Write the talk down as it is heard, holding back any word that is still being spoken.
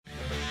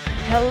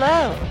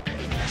Hello,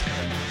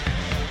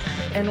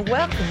 and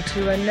welcome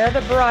to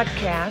another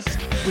broadcast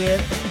with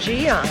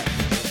Gian.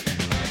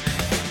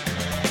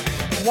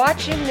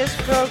 Watching this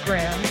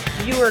program,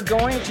 you are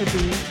going to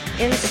be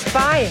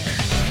inspired,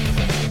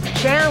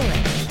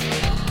 challenged,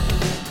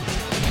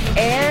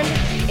 and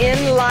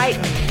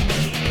enlightened.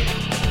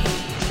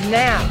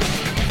 Now,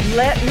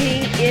 let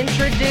me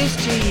introduce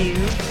to you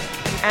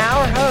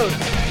our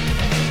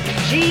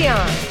host,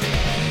 Gian.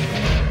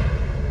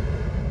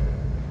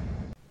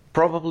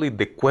 Probably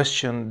the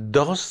question,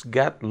 does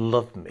God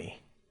love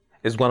me,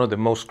 is one of the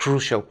most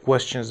crucial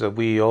questions that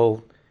we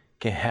all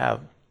can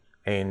have.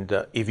 And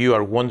if you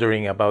are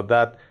wondering about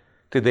that,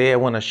 today I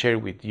want to share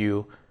with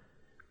you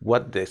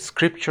what the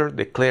scripture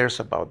declares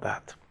about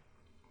that.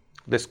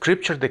 The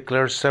scripture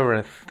declares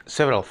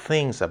several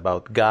things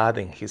about God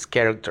and his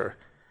character.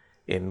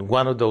 And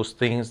one of those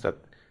things that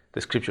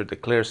the scripture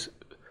declares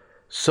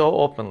so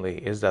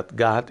openly is that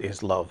God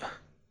is love.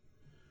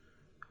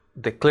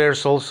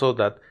 Declares also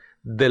that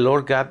the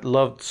Lord God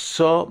loved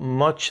so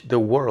much the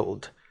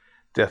world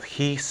that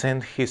he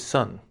sent his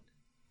son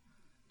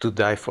to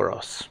die for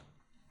us.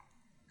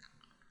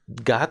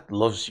 God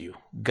loves you.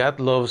 God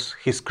loves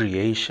his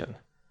creation.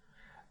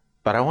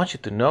 But I want you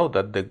to know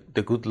that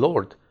the good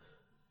Lord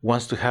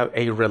wants to have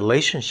a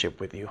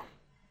relationship with you.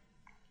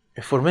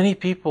 For many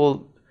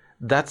people,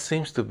 that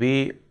seems to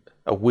be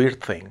a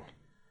weird thing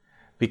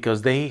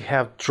because they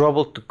have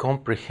trouble to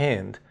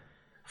comprehend,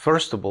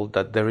 first of all,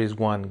 that there is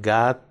one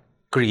God,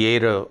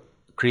 creator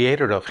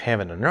of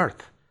heaven and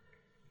earth.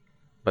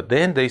 But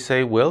then they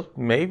say, well,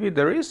 maybe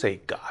there is a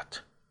God.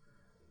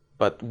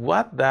 But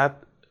what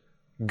that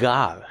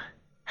God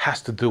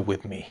has to do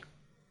with me?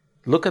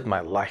 Look at my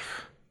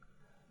life.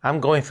 I'm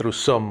going through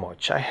so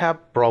much. I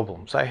have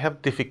problems. I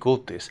have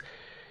difficulties.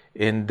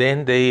 And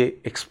then they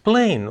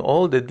explain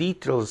all the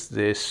details,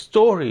 the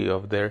story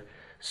of their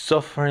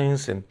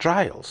sufferings and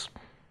trials,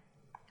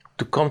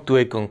 to come to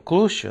a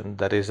conclusion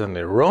that is an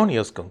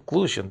erroneous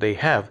conclusion they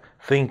have,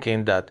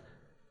 thinking that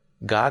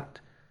God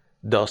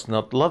does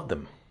not love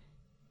them.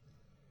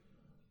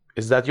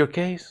 Is that your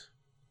case?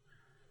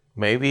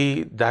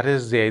 Maybe that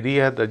is the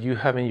idea that you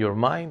have in your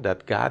mind,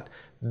 that God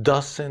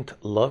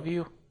doesn't love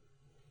you.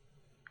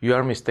 You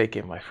are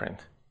mistaken, my friend.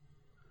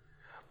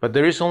 But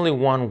there is only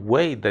one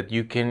way that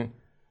you can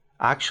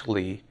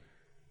actually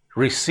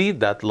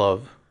receive that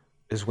love,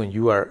 is when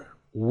you are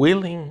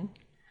willing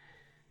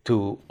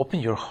to open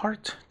your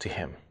heart to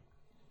him.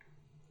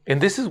 And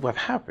this is what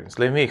happens.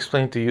 Let me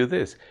explain to you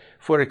this.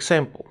 For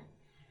example,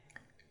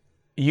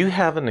 you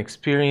have an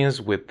experience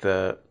with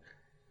a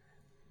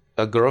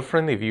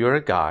girlfriend if you're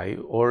a guy,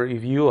 or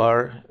if you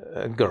are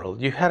a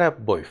girl, you had a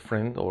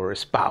boyfriend or a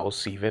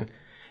spouse even,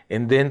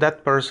 and then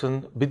that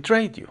person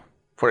betrayed you,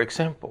 for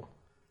example,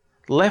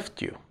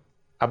 left you,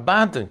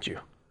 abandoned you.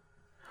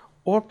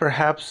 Or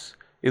perhaps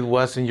it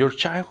was in your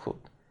childhood.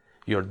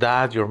 Your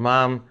dad, your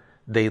mom,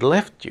 they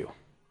left you.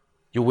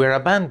 You were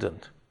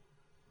abandoned.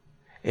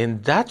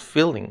 And that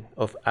feeling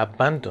of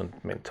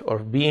abandonment or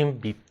being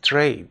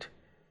betrayed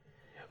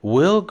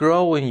will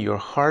grow in your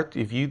heart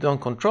if you don't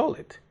control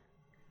it,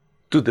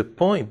 to the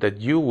point that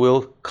you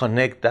will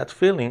connect that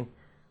feeling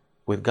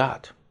with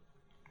God.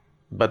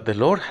 But the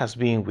Lord has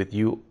been with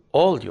you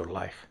all your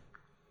life.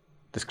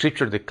 The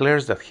scripture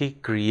declares that he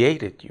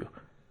created you,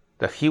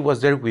 that he was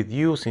there with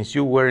you since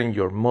you were in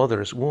your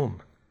mother's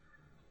womb,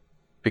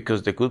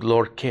 because the good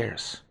Lord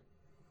cares.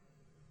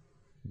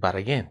 But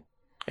again,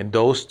 in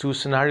those two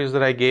scenarios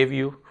that I gave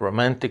you,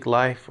 romantic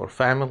life or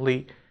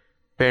family,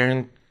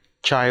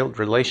 parent-child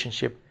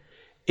relationship,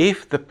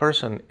 if the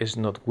person is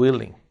not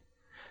willing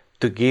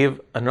to give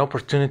an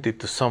opportunity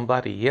to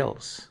somebody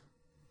else,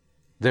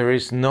 there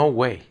is no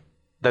way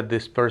that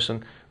this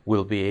person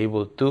will be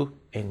able to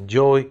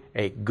enjoy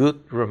a good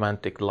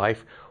romantic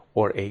life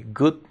or a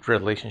good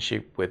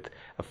relationship with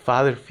a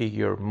father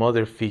figure,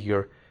 mother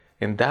figure,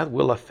 and that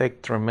will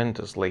affect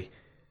tremendously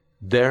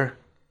their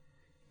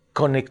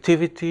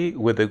connectivity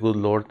with the good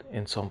Lord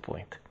in some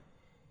point.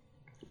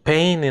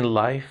 Pain in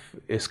life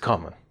is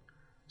common.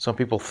 Some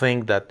people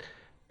think that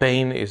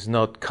pain is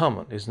not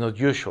common, is not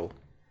usual.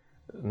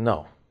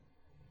 No.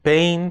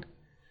 Pain,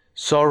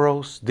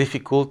 sorrows,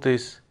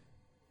 difficulties,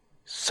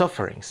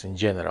 sufferings in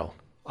general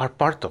are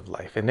part of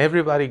life, and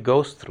everybody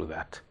goes through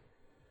that.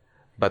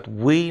 But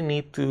we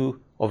need to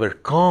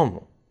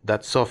overcome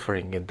that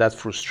suffering and that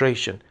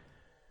frustration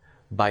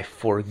by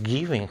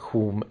forgiving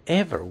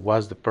whomever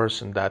was the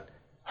person that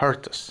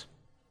hurt us.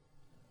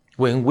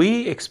 When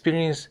we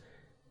experience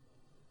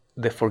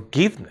the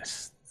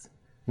forgiveness,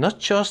 not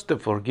just the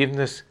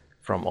forgiveness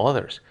from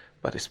others,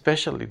 but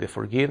especially the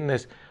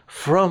forgiveness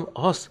from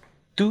us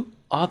to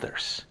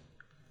others,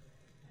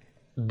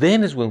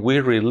 then is when we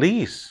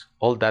release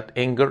all that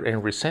anger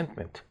and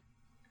resentment.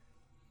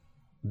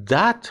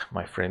 That,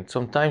 my friend,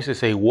 sometimes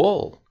is a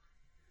wall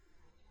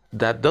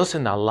that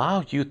doesn't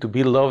allow you to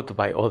be loved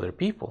by other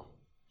people.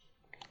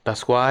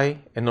 That's why,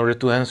 in order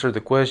to answer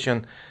the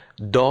question,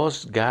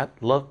 does God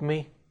love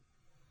me?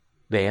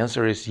 The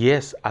answer is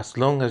yes, as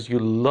long as you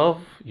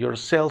love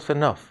yourself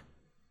enough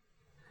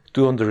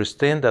to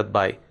understand that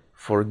by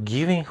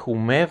forgiving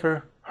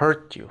whomever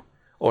hurt you,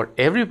 or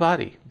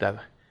everybody that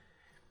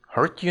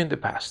hurt you in the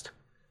past,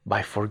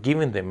 by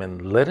forgiving them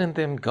and letting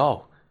them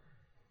go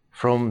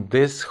from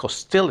this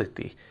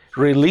hostility,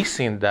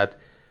 releasing that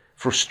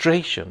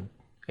frustration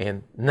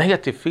and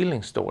negative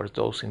feelings towards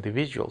those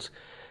individuals,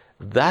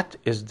 that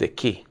is the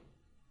key.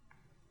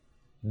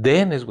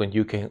 Then is when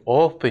you can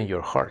open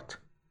your heart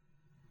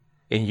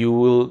and you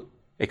will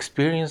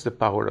experience the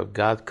power of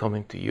God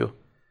coming to you.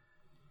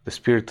 The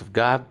Spirit of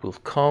God will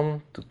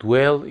come to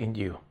dwell in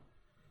you,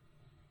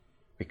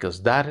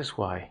 because that is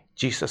why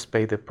Jesus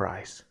paid the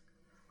price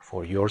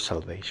for your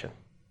salvation.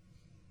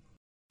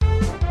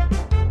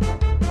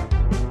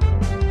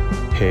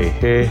 Hey,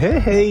 hey, hey,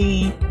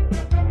 hey.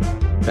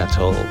 That's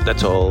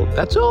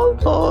all,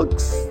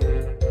 folks.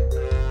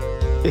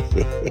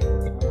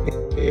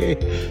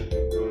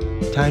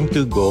 Time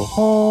to go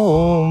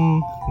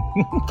home.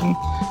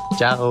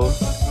 Ciao.